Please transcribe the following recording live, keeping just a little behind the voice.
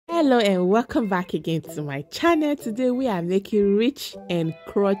Hello and welcome back again to my channel. Today we are making rich and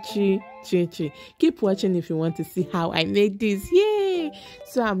crunchy chinchin. Keep watching if you want to see how I made this. Yay!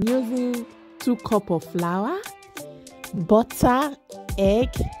 So I'm using 2 cups of flour, butter, egg,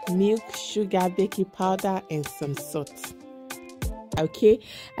 milk, sugar, baking powder and some salt. Okay,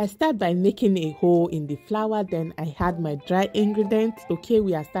 I start by making a hole in the flour. Then I add my dry ingredients. Okay,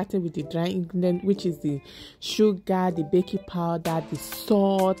 we are starting with the dry ingredient, which is the sugar, the baking powder, the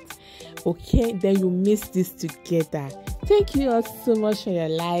salt. Okay, then you mix this together. Thank you all so much for your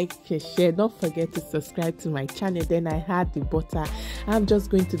like, your share. Don't forget to subscribe to my channel. Then I add the butter. I'm just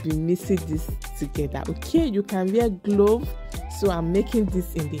going to be mixing this together. Okay, you can wear gloves. So I'm making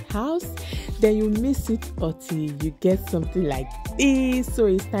this in the house. Then you mix it until you get something like this. So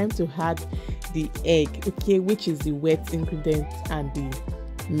it's time to add the egg, okay, which is the wet ingredient, and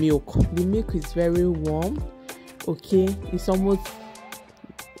the milk. The milk is very warm, okay, it's almost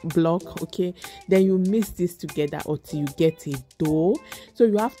block. Okay, then you mix this together until you get a dough. So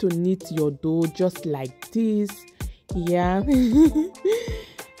you have to knead your dough just like this. Yeah.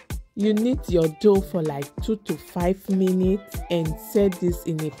 You knead your dough for like 2 to 5 minutes and set this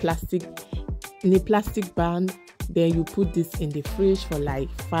in a plastic bag. Then you put this in the fridge for like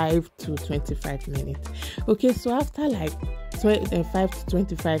 5 to 25 minutes. Okay, so after like 5 to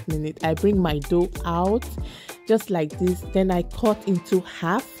 25 minutes, I bring my dough out just like this. Then I cut into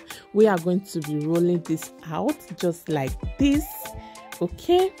half. We are going to be rolling this out just like this.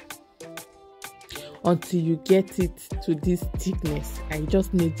 Okay, until you get it to this thickness. I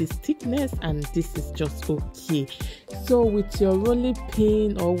just need this thickness and this is just okay. So with your rolling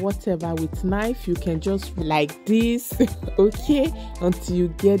pin or whatever, with knife, you can just like this. Okay, until you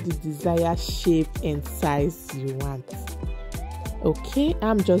get the desired shape and size you want. Okay,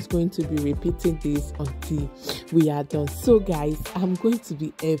 I'm just going to be repeating this until we are done. So guys, I'm going to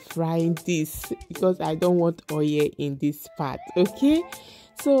be air frying this because I don't want oil in this part. Okay,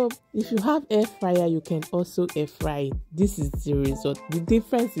 so if you have air fryer, you can also air fry it. This is the result. The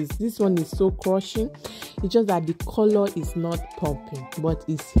difference is this one is so crushing. It's just that the color is not pumping, but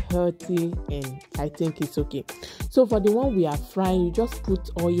it's healthy and I think it's okay. So for the one we are frying, you just put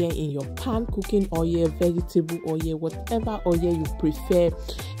oil in your pan, cooking oil, vegetable oil, whatever oil you prefer.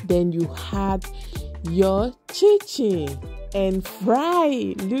 Then you add your chinchin and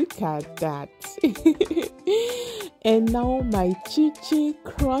fry. Look at that. And now my chinchin,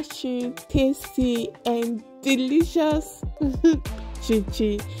 crushing, tasty and delicious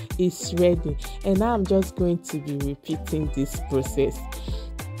chinchin is ready. And now I'm just going to be repeating this process.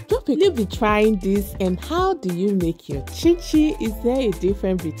 You'll be trying this. And how do you make your chinchin? Is there a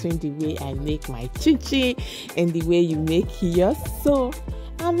difference between the way I make my chinchin and the way you make yours? So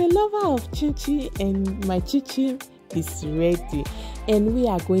I'm a lover of chinchin and my chinchin is ready, and we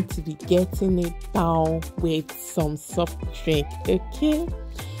are going to be getting it down with some soft drink. Okay,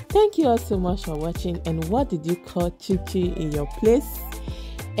 thank you all so much for watching. And what did you call chinchin in your place?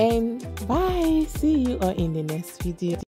 And bye, see you all in the next video.